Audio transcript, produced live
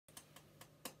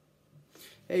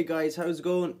Hey guys, how's it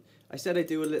going? I said I'd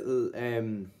do a little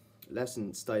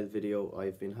lesson style video.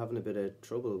 I've been having a bit of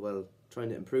trouble, well, trying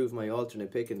to improve my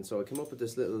alternate picking, so I came up with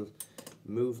this little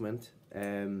movement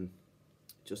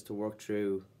just to work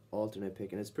through alternate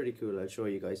picking. It's pretty cool. I'll show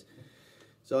you guys.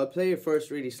 So I'll play it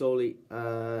first really slowly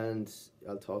and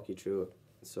I'll talk you through it.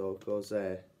 So it goes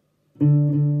sorry.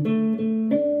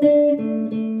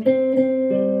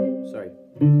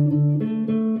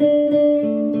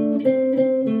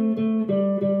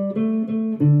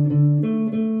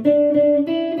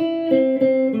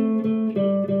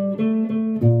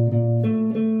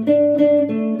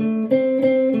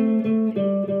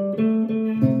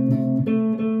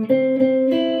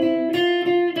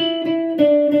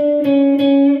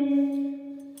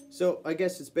 So I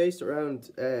guess it's based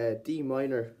around D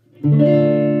minor, and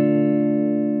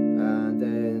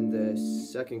then the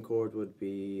second chord would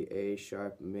be A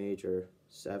sharp major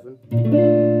 7,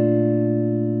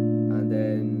 and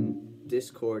then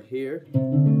this chord here,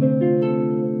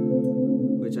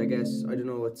 which I guess, I don't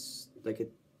know, it's like a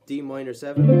D minor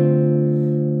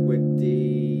 7 with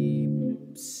the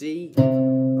C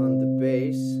on the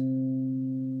bass,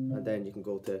 and then you can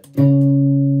go to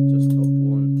just up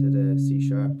one to the C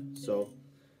sharp. So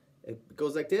it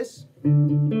goes like this.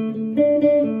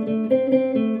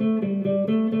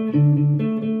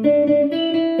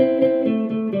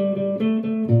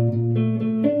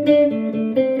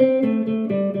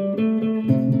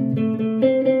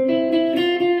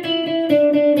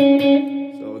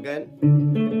 So again.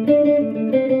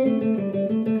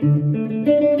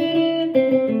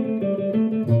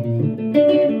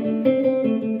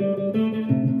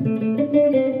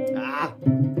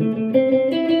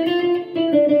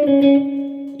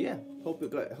 Yeah,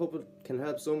 hope it can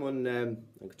help someone. I'm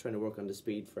trying to work on the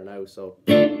speed for now, so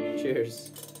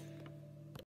cheers.